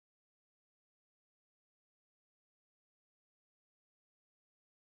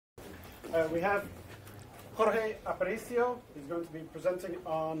We have Jorge Aparicio. He's going to be presenting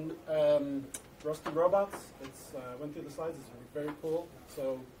on roasting robots. It's went through the slides. It's very cool.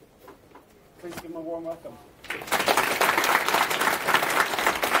 So please give him a warm welcome.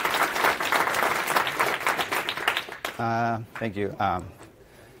 Thank you.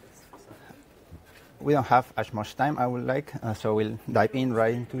 We don't have as much time I would like, so we'll dive in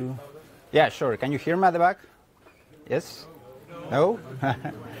right into... Yeah, sure. Can you hear me at the back? Yes? No?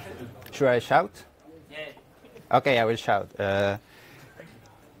 Should I shout? Yeah. Okay, I will shout.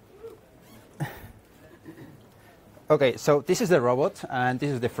 Okay, so this is the robot, and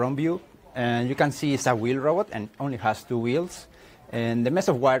this is the front view. And you can see it's a wheel robot and only has 2 wheels. And the mess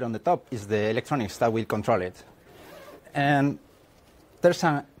of wire on the top is the electronics that will control it. And there's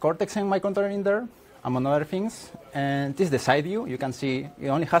a Cortex-M microcontroller in there, among other things. And this is the side view. You can see it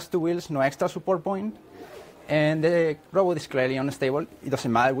only has 2 wheels, no extra support point. And the robot is clearly unstable. It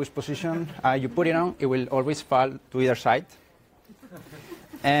doesn't matter which position you put it on, it will always fall to either side.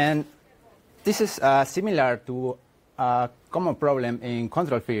 And this is similar to a common problem in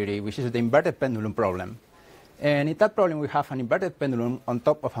control theory, which is the inverted pendulum problem. And in that problem, we have an inverted pendulum on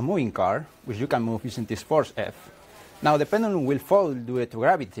top of a moving car, which you can move using this force F. Now, the pendulum will fall due to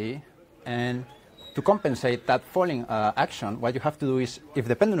gravity, and to compensate that falling action, what you have to do is, if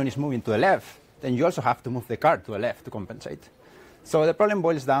the pendulum is moving to the left, then you also have to move the car to the left to compensate. So the problem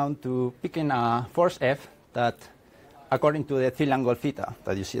boils down to picking a force F that, according to the tilt angle theta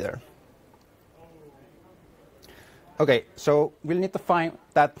that you see there. Okay, so we'll need to find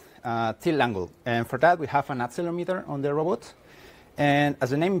that tilt angle. And for that, we have an accelerometer on the robot. And as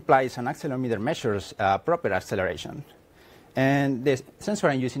the name implies, an accelerometer measures proper acceleration. And the sensor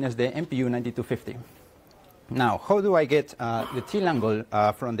I'm using is the MPU 9250. Now, how do I get the tilt angle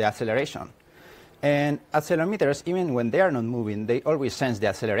from the acceleration? And accelerometers, even when they are not moving, they always sense the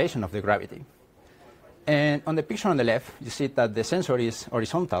acceleration of the gravity. And on the picture on the left, you see that the sensor is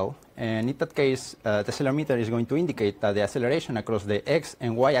horizontal. And in that case, the accelerometer is going to indicate that the acceleration across the x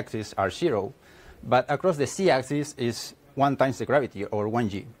and y axis are 0. But across the z axis is 1 times the gravity, or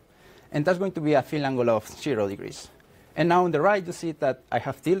 1g. And that's going to be a tilt angle of 0 degrees. And now on the right, you see that I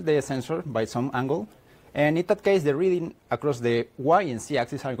have tilted the sensor by some angle. And in that case, the reading across the y and z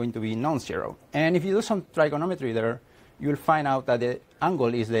axis are going to be non-zero. And if you do some trigonometry there, you'll find out that the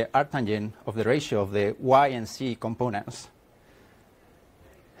angle is the arctangent of the ratio of the y and z components.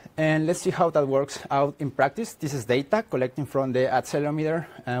 And let's see how that works out in practice. This is data collecting from the accelerometer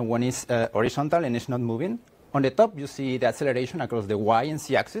when it's horizontal and it's not moving. On the top, you see the acceleration across the y and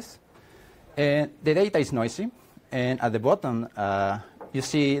z axis. And the data is noisy. And at the bottom, you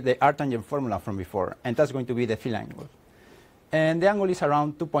see the arctangent formula from before. And that's going to be the tilt angle. And the angle is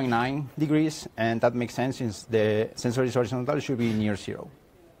around 2.9 degrees. And that makes sense since the sensor is horizontal, it should be near 0.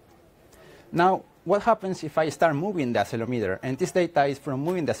 Now, what happens if I start moving the accelerometer? And this data is from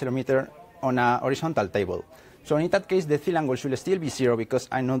moving the accelerometer on a horizontal table. So in that case, the tilt angle should still be 0 because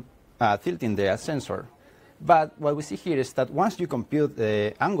I'm not tilting the sensor. But what we see here is that once you compute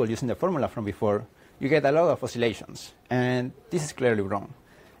the angle using the formula from before, you get a lot of oscillations. And this is clearly wrong.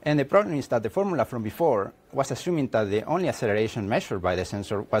 And the problem is that the formula from before was assuming that the only acceleration measured by the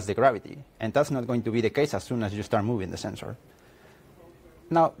sensor was the gravity. And that's not going to be the case as soon as you start moving the sensor.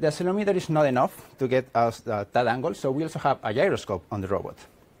 Now, the accelerometer is not enough to get us that angle, so we also have a gyroscope on the robot.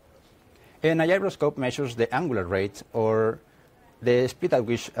 And a gyroscope measures the angular rate, or the speed at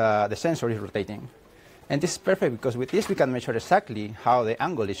which the sensor is rotating. And this is perfect because with this we can measure exactly how the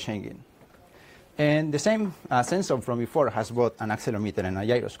angle is changing. And the same sensor from before has both an accelerometer and a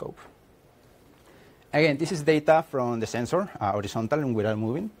gyroscope. Again, this is data from the sensor, horizontal and without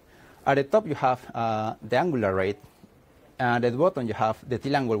moving. At the top, you have the angular rate. And at the bottom, you have the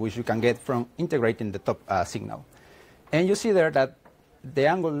tilt angle, which you can get from integrating the top signal. And you see there that the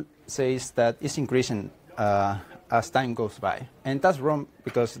angle says that it's increasing as time goes by. And that's wrong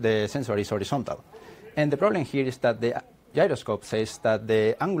because the sensor is horizontal. And the problem here is that the gyroscope says that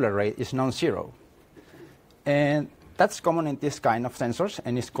the angular rate is non-zero. And that's common in this kind of sensors,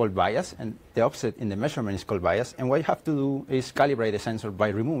 and it's called bias. And the offset in the measurement is called bias. And what you have to do is calibrate the sensor by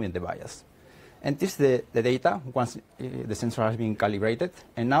removing the bias. And this is the data once the sensor has been calibrated.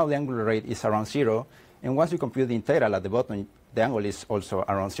 And now the angular rate is around 0. And once you compute the integral at the bottom, the angle is also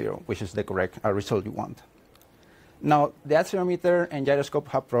around 0, which is the correct result you want. Now, the accelerometer and gyroscope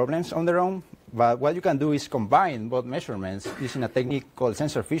have problems on their own. But what you can do is combine both measurements using a technique called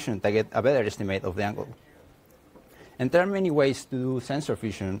sensor fusion to get a better estimate of the angle. And there are many ways to do sensor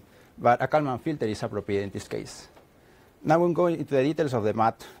fusion, but a Kalman filter is appropriate in this case. Now we're going into the details of the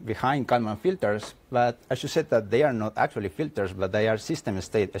math behind Kalman filters, but I should say that they are not actually filters, but they are system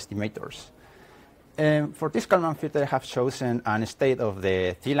state estimators. For this Kalman filter, I have chosen an state of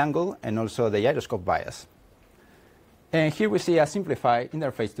the tilt angle and also the gyroscope bias. And here we see a simplified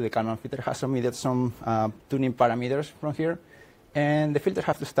interface to the Kalman filter. It has omitted some tuning parameters from here. And the filter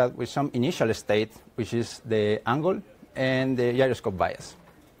has to start with some initial state, which is the angle and the gyroscope bias.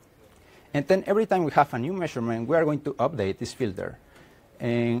 And then every time we have a new measurement, we are going to update this filter.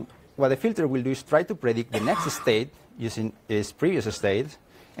 And what the filter will do is try to predict the next state using its previous state,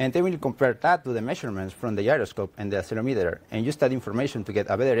 and then we'll compare that to the measurements from the gyroscope and the accelerometer, and use that information to get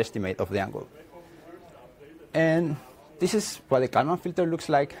a better estimate of the angle. And this is what the Kalman filter looks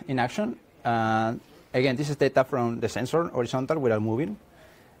like in action. Again, this is data from the sensor, horizontal, without moving.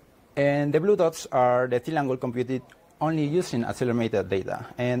 And the blue dots are the tilt angle computed only using accelerometer data.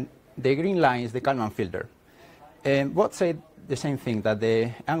 And the green line is the Kalman filter. And both say the same thing, that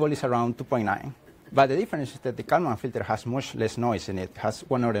the angle is around 2.9. But the difference is that the Kalman filter has much less noise in it. It has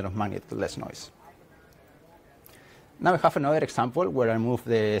 1 order of magnitude less noise. Now we have another example where I move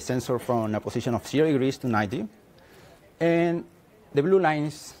the sensor from a position of 0 degrees to 90. And the blue line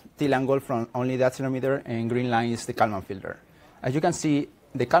is tilt angle from only the accelerometer, and green line is the Kalman filter. As you can see,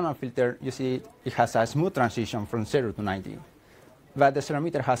 the Kalman filter, you see it has a smooth transition from 0 to 90. But the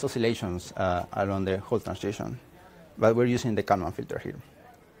accelerometer has oscillations along the whole transition. But we're using the Kalman filter here.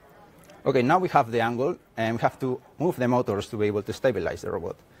 OK, now we have the angle, and we have to move the motors to be able to stabilize the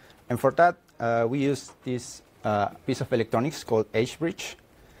robot. And for that, we use this piece of electronics called H-bridge.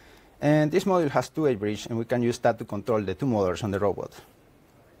 And this module has two H-bridge, and we can use that to control the two motors on the robot.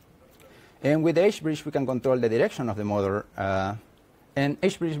 And with the H-bridge, we can control the direction of the motor. And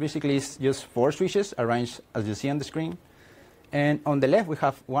H-bridge basically is just 4 switches arranged as you see on the screen. And on the left, we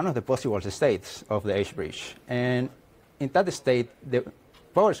have one of the possible states of the H-bridge. And in that state, the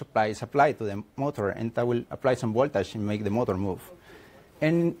power supply is applied to the motor, and that will apply some voltage and make the motor move.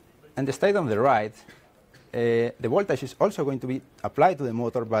 And in the state on the right, the voltage is also going to be applied to the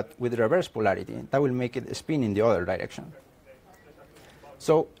motor, but with reverse polarity. That will make it spin in the other direction.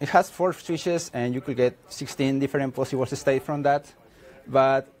 So it has 4 switches, and you could get 16 different possible states from that.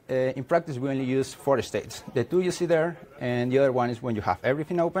 But in practice, we only use 4 states. The 2 you see there, and the other one is when you have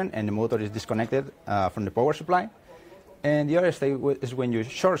everything open and the motor is disconnected from the power supply. And the other state is when you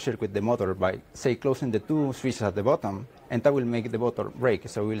short-circuit the motor by, say, closing the 2 switches at the bottom, and that will make the motor break,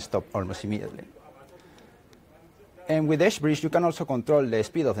 so it will stop almost immediately. And with H-bridge, you can also control the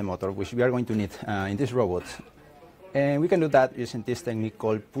speed of the motor, which we are going to need in this robot. And we can do that using this technique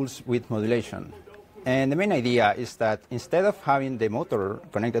called pulse width modulation. And the main idea is that instead of having the motor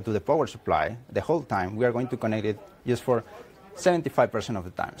connected to the power supply the whole time, we are going to connect it just for 75% of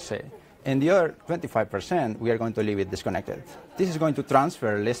the time, say. And the other 25%, we are going to leave it disconnected. This is going to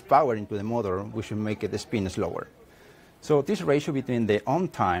transfer less power into the motor, which will make it spin slower. So this ratio between the on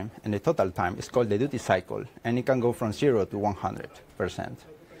time and the total time is called the duty cycle, and it can go from 0 to 100%.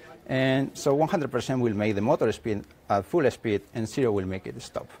 And so 100% will make the motor spin at full speed, and 0 will make it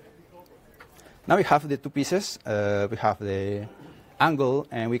stop. Now we have the 2 pieces. We have the angle,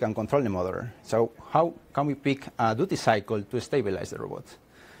 and we can control the motor. So how can we pick a duty cycle to stabilize the robot?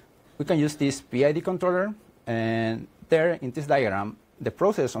 We can use this PID controller, and there in this diagram, the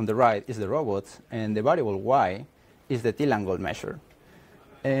process on the right is the robot, and the variable Y is the tilt angle measure.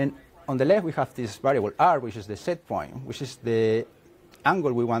 And on the left, we have this variable R, which is the set point, which is the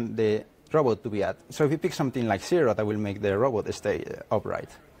angle we want the robot to be at. So if you pick something like 0, that will make the robot stay upright.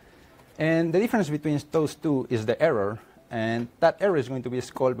 And the difference between those two is the error, and that error is going to be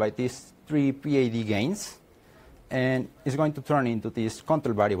called by these 3 PID gains, and it's going to turn into this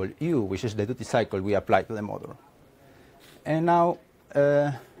control variable U, which is the duty cycle we apply to the motor. And now,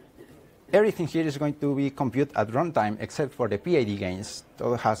 everything here is going to be computed at runtime except for the PID gains.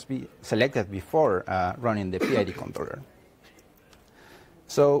 So it has to be selected before running the PID controller.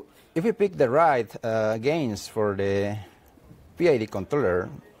 So if we pick the right gains for the PID controller,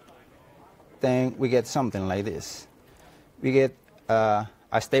 then we get something like this. We get a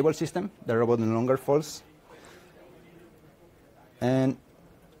stable system. The robot no longer falls. And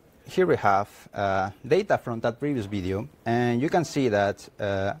here we have data from that previous video. And you can see that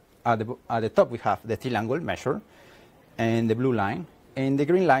at the top we have the tilt angle measure and the blue line. And the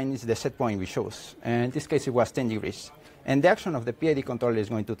green line is the set point we chose. And in this case, it was 10 degrees. And the action of the PID controller is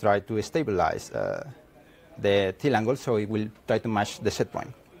going to try to stabilize the tilt angle, so it will try to match the set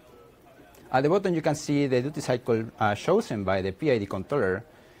point. At the bottom, you can see the duty cycle chosen by the PID controller.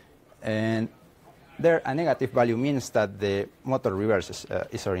 And there, a negative value means that the motor reverses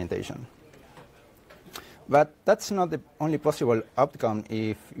its orientation. But that's not the only possible outcome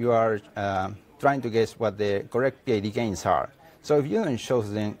if you are trying to guess what the correct PID gains are. So if you don't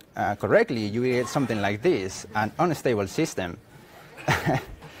choose them correctly, you will get something like this, an unstable system.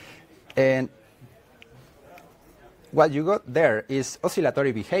 And what you got there is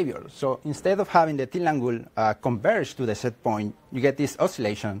oscillatory behavior. So instead of having the tilde angle converge to the set point, you get this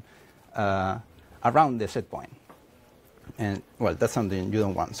oscillation around the set point. And, well, that's something you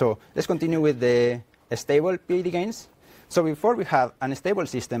don't want. So let's continue with the stable PID gains. So before we have an unstable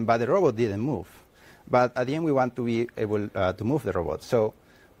system, but the robot didn't move. But at the end, we want to be able to move the robot. So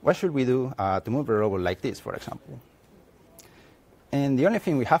what should we do to move the robot like this, for example? And the only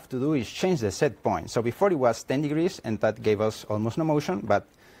thing we have to do is change the set point. So before it was 10 degrees, and that gave us almost no motion. But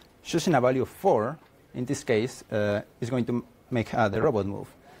choosing a value of 4, in this case, is going to make the robot move.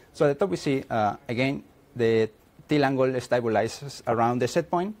 So at the top, we see, again, the tilde angle stabilizes around the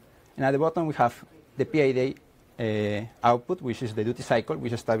set point. And at the bottom, we have the PID output, which is the duty cycle,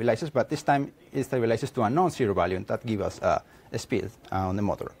 which stabilizes. But this time, it stabilizes to a non-zero value, and that gives us a speed on the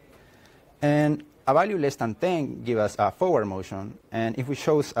motor. And a value less than 10 gives us a forward motion. And if we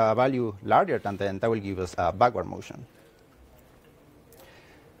choose a value larger than 10, that will give us a backward motion.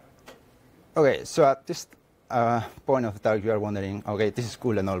 OK, so at this point of the talk, you are wondering, OK, this is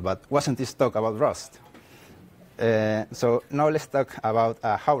cool and all, but wasn't this talk about Rust? So now let's talk about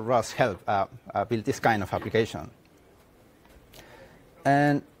how Rust helped build this kind of application.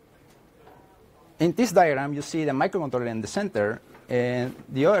 And in this diagram, you see the microcontroller in the center, and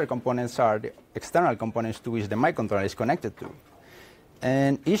the other components are the external components to which the microcontroller is connected to.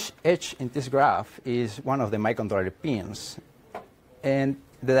 And each edge in this graph is one of the microcontroller pins. And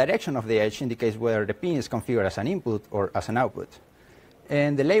the direction of the edge indicates whether the pin is configured as an input or as an output.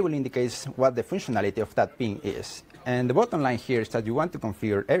 And the label indicates what the functionality of that pin is. And the bottom line here is that you want to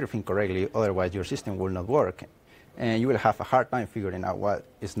configure everything correctly, otherwise your system will not work. And you will have a hard time figuring out what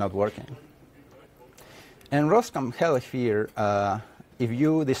is not working. And Rust can help here if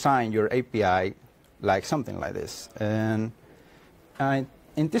you design your API like something like this. And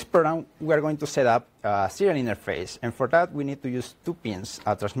in this program, we are going to set up a serial interface. And for that, we need to use 2 pins,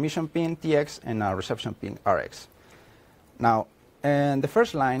 a transmission pin, TX, and a reception pin, RX. Now, in the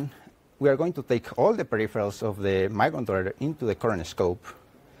first line, we are going to take all the peripherals of the microcontroller into the current scope.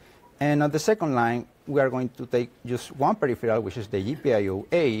 And on the second line, we are going to take just one peripheral, which is the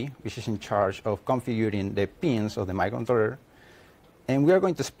GPIO-A, which is in charge of configuring the pins of the microcontroller. And we are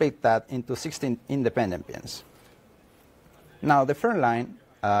going to split that into 16 independent pins. Now, the third line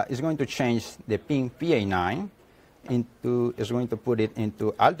is going to change the pin PA9 is going to put it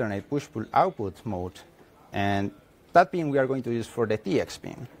into alternate push-pull output mode. And that pin we are going to use for the TX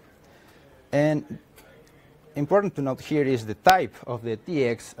pin. And important to note here is the type of the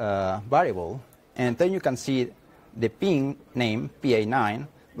TX variable. And then you can see the pin name, PA9,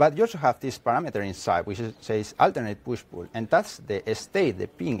 but you also have this parameter inside, which says alternate push-pull. And that's the state the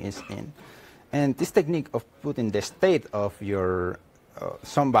pin is in. And this technique of putting the state of your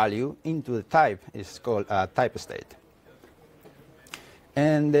some value into the type is called type state.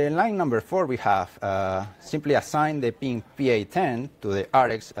 And the line number 4, we have simply assigned the pin PA10 to the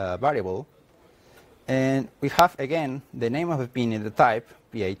RX variable. And we have, again, the name of the pin in the type,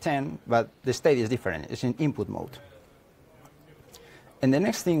 PA10, but the state is different. It's in input mode. And the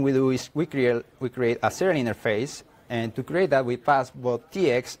next thing we do is we create a serial interface. And to create that, we pass both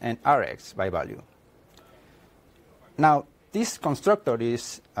TX and RX by value. Now, this constructor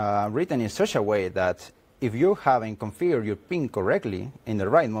is written in such a way that if you haven't configured your pin correctly in the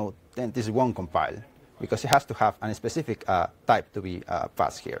right mode, then this won't compile, because it has to have a specific type to be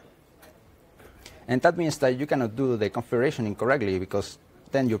passed here. And that means that you cannot do the configuration incorrectly, because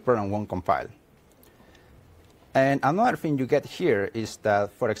then your program won't compile. And another thing you get here is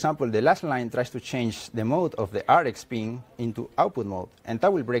that, for example, the last line tries to change the mode of the RX pin into output mode. And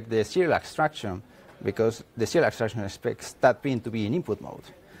that will break the serial abstraction, because the serial abstraction expects that pin to be in input mode.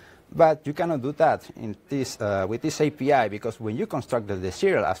 But you cannot do that in this, with this API, because when you constructed the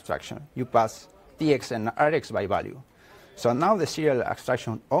serial abstraction, you pass TX and RX by value. So now the serial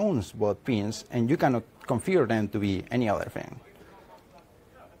abstraction owns both pins, and you cannot configure them to be any other thing.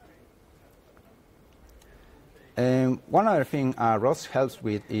 And one other thing Rust helps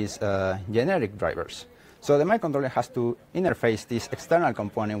with is generic drivers. So the microcontroller has to interface this external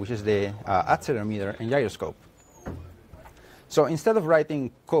component, which is the accelerometer and gyroscope. So instead of writing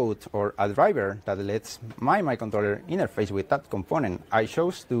code or a driver that lets my microcontroller interface with that component, I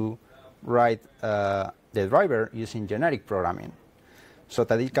chose to write the driver using generic programming so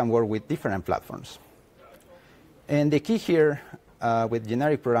that it can work with different platforms. And the key here with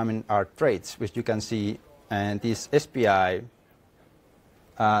generic programming are traits, which you can see and this SPI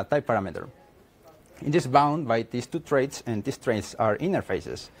type parameter. It is bound by these two traits, and these traits are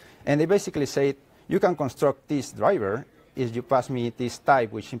interfaces. And they basically say, you can construct this driver if you pass me this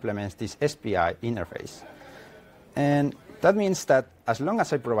type which implements this SPI interface. And that means that as long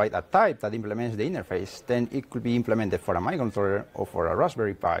as I provide a type that implements the interface, then it could be implemented for a microcontroller or for a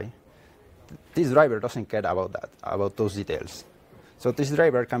Raspberry Pi. This driver doesn't care about that, about those details. So this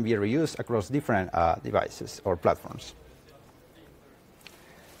driver can be reused across different devices or platforms.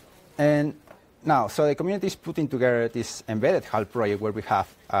 And now, so the community is putting together this embedded HAL project where we have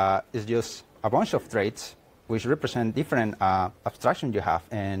is just a bunch of traits which represent different abstractions you have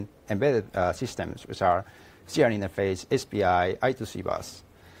in embedded systems, which are CR interface, SPI, I2C bus.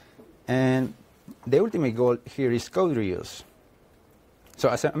 And the ultimate goal here is code reuse. So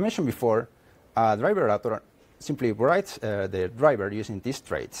as I mentioned before, driver router simply writes the driver using these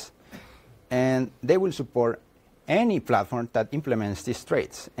traits. And they will support any platform that implements these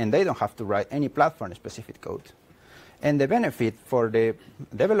traits. And they don't have to write any platform-specific code. And the benefit for the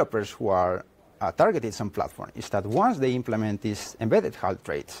developers who are targeted some platform is that once they implement these embedded HAL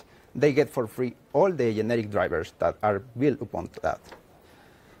traits, they get for free all the generic drivers that are built upon that.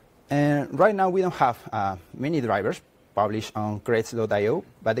 And right now we don't have many drivers published on crates.io,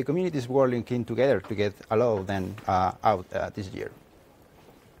 but the community is working together to get a lot of them out this year.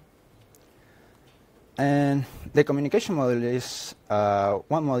 And the communication model is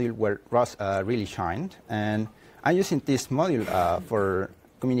one module where Rust really shined. And I'm using this module for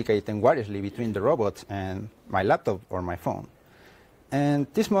communicating wirelessly between the robot and my laptop or my phone. And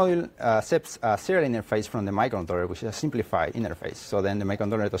this module accepts a serial interface from the microcontroller, which is a simplified interface. So then the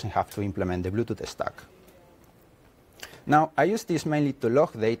microcontroller doesn't have to implement the Bluetooth stack. Now, I use this mainly to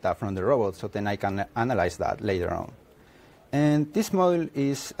log data from the robot, so then I can analyze that later on. And this module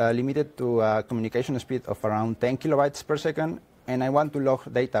is limited to a communication speed of around 10 kilobytes per second, and I want to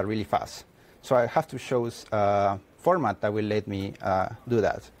log data really fast. So I have to choose a format that will let me do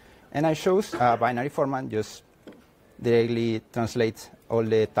that. And I chose a binary format, just directly translate all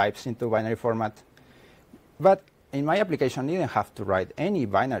the types into binary format. But in my application, I didn't have to write any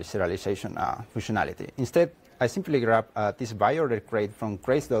binary serialization functionality. Instead, I simply grab this by order crate from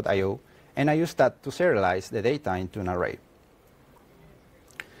crates.io, and I use that to serialize the data into an array.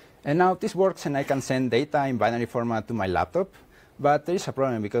 And now this works, and I can send data in binary format to my laptop. But there is a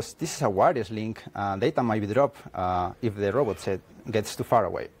problem, because this is a wireless link. Data might be dropped if the robot set gets too far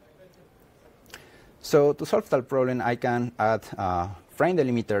away. So to solve that problem, I can add frame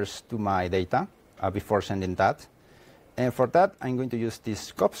delimiters to my data before sending that. And for that, I'm going to use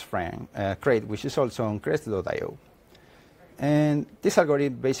this COPS frame crate, which is also on crates.io. And this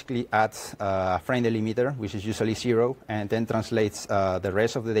algorithm basically adds a frame delimiter, which is usually 0, and then translates the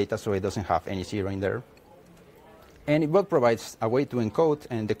rest of the data so it doesn't have any 0 in there. And it both provides a way to encode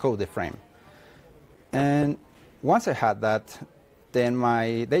and decode the frame. And once I had that, then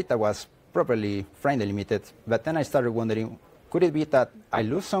my data was properly frame delimited. But then I started wondering, could it be that I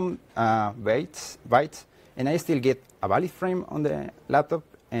lose some bytes, and I still get a valid frame on the laptop,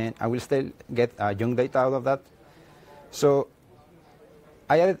 and I will still get junk data out of that? So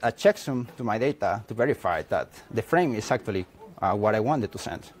I added a checksum to my data to verify that the frame is actually what I wanted to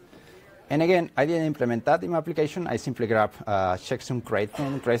send. And again, I didn't implement that in my application. I simply grabbed a checksum crate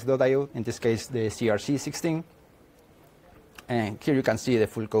from crates.io, in this case the CRC16. And here you can see the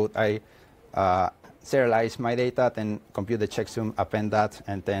full code. I serialize my data, then compute the checksum, append that,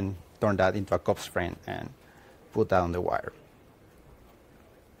 and then turn that into a COPS frame and put that on the wire.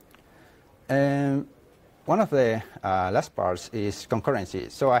 And one of the last parts is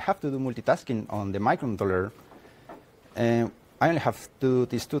concurrency. So I have to do multitasking on the microcontroller, and I only have to do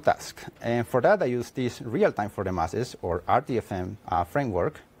these two tasks. And for that, I use this real-time for the masses, or RTFM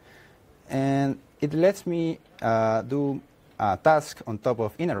framework. And it lets me do a task on top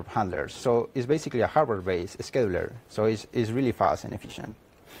of interrupt handlers. So it's basically a hardware-based scheduler. So it's really fast and efficient.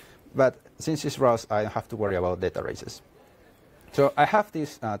 But since it's Rust, I don't have to worry about data races. So I have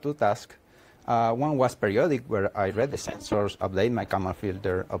these two tasks. One was periodic, where I read the sensors, update my command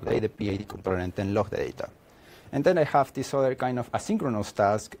filter, update the PID controller, and then log the data. And then I have this other kind of asynchronous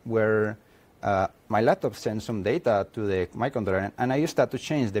task where my laptop sends some data to the microcontroller, and I use that to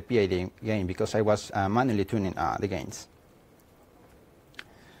change the PID gain because I was manually tuning the gains.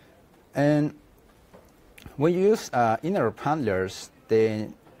 And when you use interrupt handlers,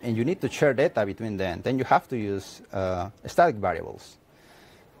 and you need to share data between them, then you have to use static variables.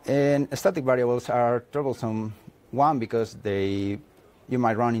 And static variables are troublesome, one, because you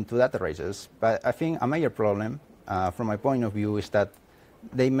might run into data races. But I think a major problem, from my point of view, is that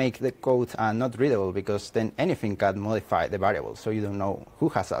they make the code not readable because then anything can modify the variable, so you don't know who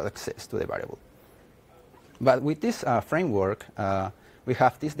has access to the variable. But with this framework, we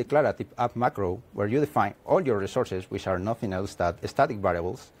have this declarative app macro where you define all your resources, which are nothing else than static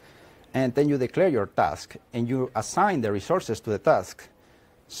variables, and then you declare your task, and you assign the resources to the task.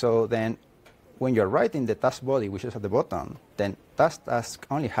 So then when you're writing the task body, which is at the bottom, then task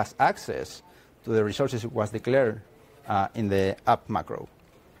only has access to the resources it was declared in the app macro.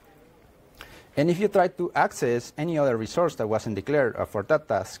 And if you try to access any other resource that wasn't declared for that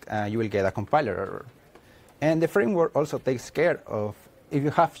task, you will get a compiler error. And the framework also takes care of, if you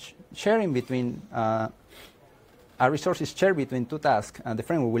have sharing between, a resource is shared between two tasks, and the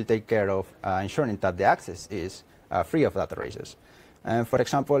framework will take care of ensuring that the access is free of data traces. For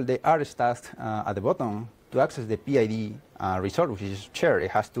example, the RS task at the bottom, to access the PID resource, which is shared,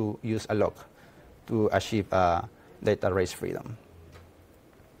 it has to use a lock to achieve data trace freedom.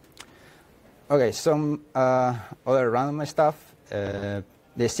 Okay, some other random stuff. The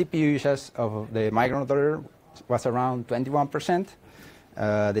CPU usage of the microcontroller was around 21%.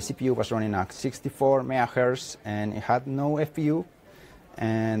 The CPU was running at 64 megahertz, and it had no FPU,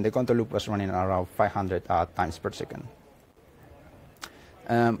 and the control loop was running around 500 times per second.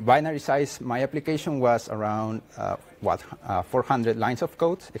 Binary size, my application was around 400 lines of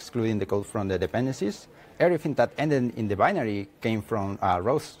code, excluding the code from the dependencies. Everything that ended in the binary came from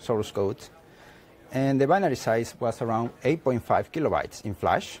raw source code, and the binary size was around 8.5 kilobytes in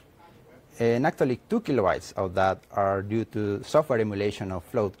Flash. And actually 2 kilobytes of that are due to software emulation of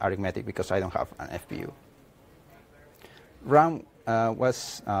float arithmetic because I don't have an FPU. RAM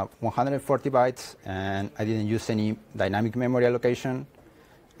was 140 bytes, and I didn't use any dynamic memory allocation.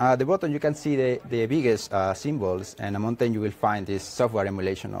 At the bottom you can see the biggest symbols, and among them you will find this software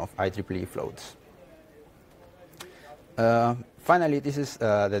emulation of IEEE floats. Finally, this is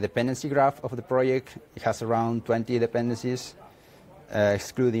the dependency graph of the project. It has around 20 dependencies.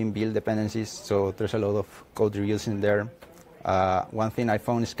 Excluding build dependencies, so there's a lot of code reuse in there. One thing I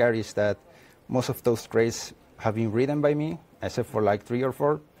found scary is that most of those traces have been written by me, except for like 3 or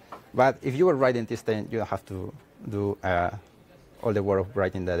 4. But if you were writing this, then you don't have to do all the work of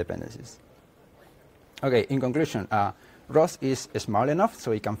writing the dependencies. Okay, in conclusion, ROS is small enough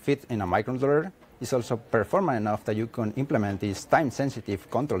so it can fit in a microcontroller. It's also performant enough that you can implement this time-sensitive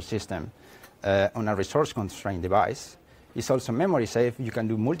control system on a resource-constrained device. It's also memory safe. You can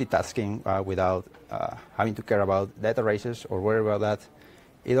do multitasking without having to care about data races or worry about that.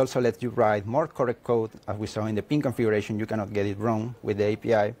 It also lets you write more correct code. As we saw in the pin configuration, you cannot get it wrong with the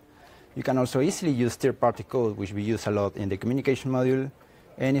API. You can also easily use third-party code, which we use a lot in the communication module.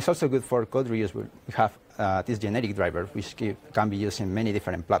 And it's also good for code reuse. We have this generic driver, which can be used in many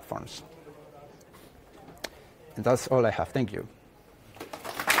different platforms. And that's all I have. Thank you.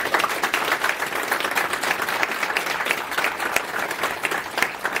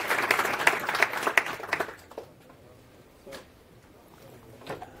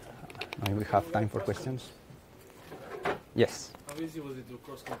 We have time for questions. Yes. How easy was it to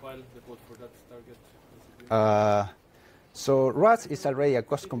cross-compile the code for that target? So ROS is already a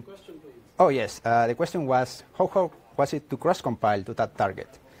cross-compile. Oh, yes. The question was, how was it to cross-compile to that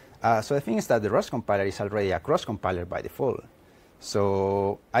target? So the thing is that the ROS compiler is already a cross-compiler by default.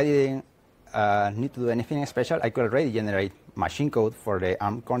 So I didn't need to do anything special. I could already generate machine code for the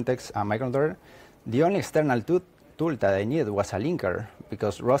ARM context microcontroller. The only external tool that I needed was a linker,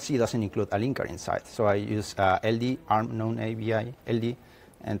 because ROSC doesn't include a linker inside. So I used LD, ARM known ABI, LD,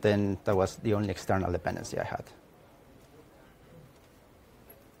 and then that was the only external dependency I had.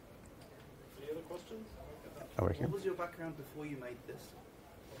 Any other questions? Over here. What was your background before you made this?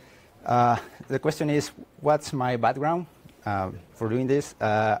 The question is, what's my background for doing this?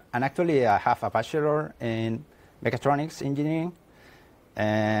 And actually, I have a bachelor in mechatronics engineering.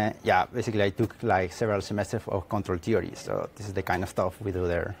 And yeah, basically, I took like several semesters of control theory. So this is the kind of stuff we do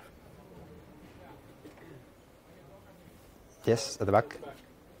there. Yes, at the back.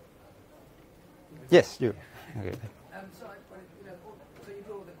 Yes, you. Okay. So you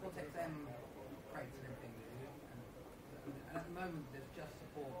do all the Cortex-M crates and everything, and at the moment there's just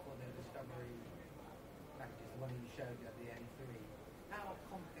support for the discovery packages, the one you showed at the M3. How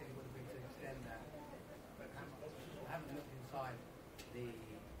complicated would it be to extend that? I haven't looked inside the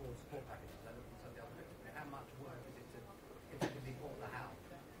all support packages. I looked inside the other bits. How much work is it to effectively port the how?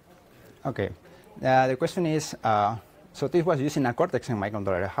 Okay. The question is, so this was using a Cortex-M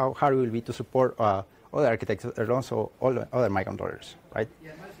microcontroller. How hard it will be to support other architectures and also all other microcontrollers, right?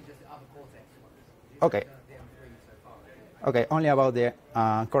 Yeah, mostly just the other Cortex ones. Okay. The M3 so far. Okay, only about the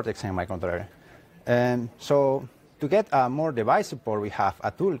Cortex-M microcontroller. So to get more device support, we have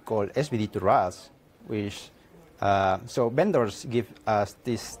a tool called SVD to RAS, which so vendors give us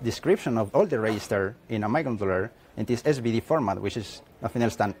this description of all the register in a microcontroller in this SVD format, which is nothing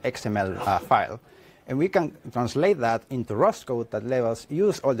else than XML file. And we can translate that into Rust code that lets us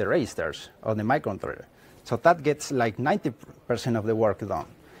use all the registers of the microcontroller. So that gets like 90% of the work done.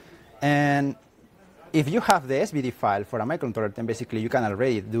 And if you have the SVD file for a microcontroller, then basically you can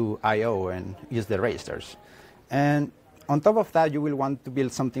already do I/O and use the registers. And on top of that, you will want to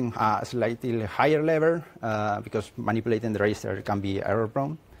build something slightly higher level because manipulating the register can be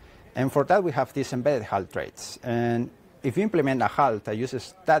error-prone. And for that, we have these embedded HAL traits. And if you implement a HAL that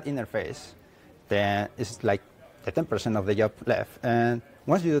uses that interface, then it's like the 10% of the job left. And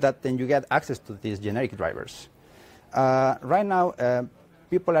once you do that, then you get access to these generic drivers. Right now,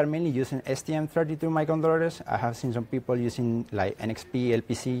 people are mainly using STM32 microcontrollers. I have seen some people using like NXP,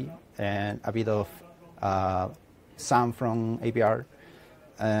 LPC, and a bit of SAM from APR.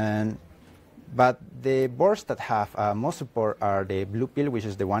 But the boards that have most support are the Blue Pill, which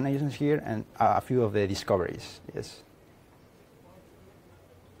is the one I use here, and a few of the Discoveries. Yes.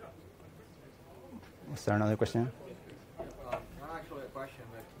 Is there another question? Not actually a question,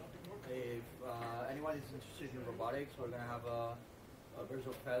 but if anyone is interested in robotics, we're going to have a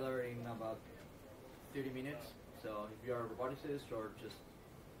virtual feather in about 30 minutes. So if you're a roboticist or just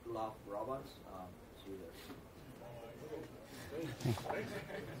love robots, see you there.